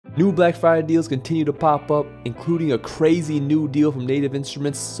New Black Friday deals continue to pop up, including a crazy new deal from Native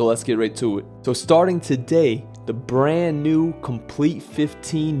Instruments, so let's get right to it. So starting today, the brand new Komplete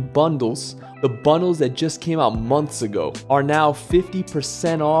 15 bundles, the bundles that just came out months ago, are now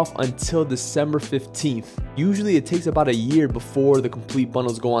 50% off until December 15th. Usually it takes about a year before the Komplete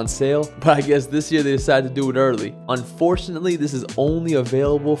bundles go on sale, but I guess this year they decided to do it early. Unfortunately, this is only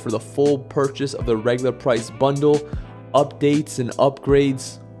available for the full purchase of the regular price bundle. Updates and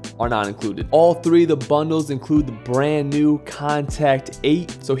upgrades are not included. All three of the bundles include the brand new Contact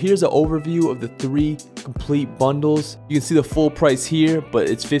 8. So here's an overview of the three Komplete bundles. You can see the full price here, but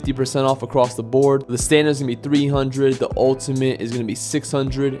it's 50% off across the board. The standard is gonna be $300, the ultimate is gonna be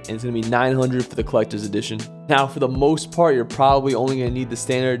 $600, and it's gonna be $900 for the collector's edition. Now, for the most part, you're probably only gonna need the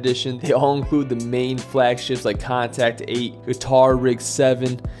standard edition. They all include the main flagships like Contact 8, Guitar Rig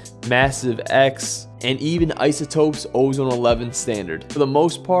 7, Massive X, and even Izotope's Ozone 11 standard. For the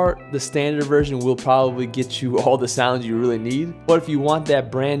most part, the standard version will probably get you all the sounds you really need, but if you want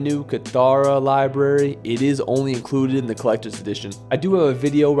that brand new Kathara library, it is only included in the collector's edition. I do have a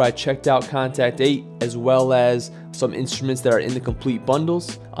video where I checked out Contact 8 as well as some instruments that are in the Komplete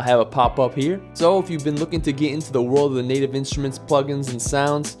bundles. I'll have it pop up here. So if you've been looking to get into the world of the Native Instruments plugins and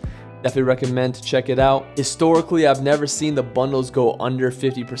sounds, definitely recommend to check it out. Historically, I've never seen the bundles go under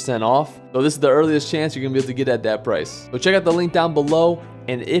 50% off. So this is the earliest chance you're gonna be able to get at that price. So check out the link down below.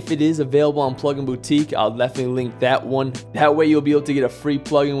 And if it is available on Plugin Boutique, I'll definitely link that one. That way you'll be able to get a free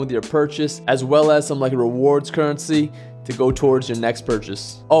plugin with your purchase, as well as some like rewards currency to go towards your next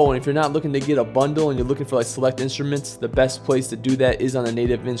purchase. Oh, and if you're not looking to get a bundle and you're looking for like select instruments, the best place to do that is on the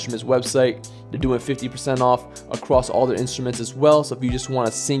Native Instruments website. They're doing 50% off across all their instruments as well. So if you just want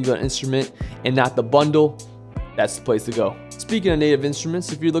a singular instrument and not the bundle, that's the place to go. Speaking of Native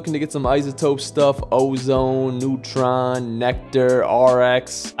Instruments, if you're looking to get some Izotope stuff, Ozone, Neutron, Nectar,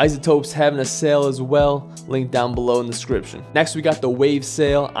 RX, Izotope's having a sale as well, link down below in the description. Next, we got the Wave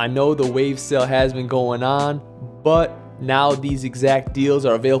sale. I know the Wave sale has been going on, but now these exact deals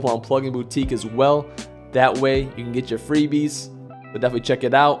are available on Plugin Boutique as well. That way you can get your freebies, but definitely check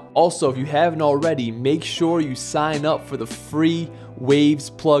it out. Also, if you haven't already, make sure you sign up for the free Waves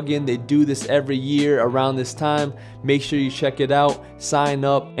plugin. They do this every year around this time. Make sure you check it out, sign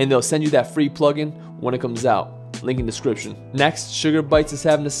up, and they'll send you that free plugin when it comes out. Link in description. Next, Bytes is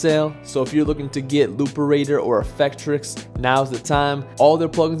having a sale, so if you're looking to get Looperator or Effectrix, now's the time. All their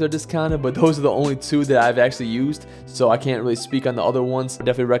plugins are discounted, but those are the only two that I've actually used, so I can't really speak on the other ones. I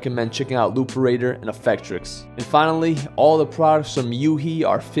definitely recommend checking out Looperator and Effectrix. And finally, all the products from Yuhi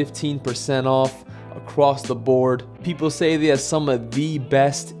are 15% off across the board. People say they have some of the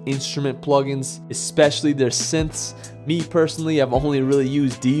best instrument plugins, especially their synths. Me personally, I've only really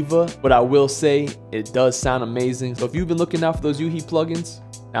used Diva, but I will say it does sound amazing. So if you've been looking out for those Yuhi plugins,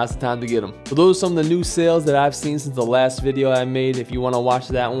 now's the time to get them. So those are some of the new sales that I've seen since the last video I made. If you want to watch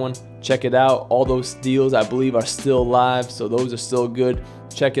that one, check it out. All those deals I believe are still live, so those are still good.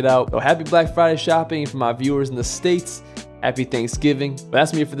 Check it out. So happy Black Friday shopping for my viewers in the States. Happy Thanksgiving. But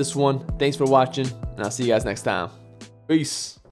that's me for this one. Thanks for watching, and I'll see you guys next time. Peace.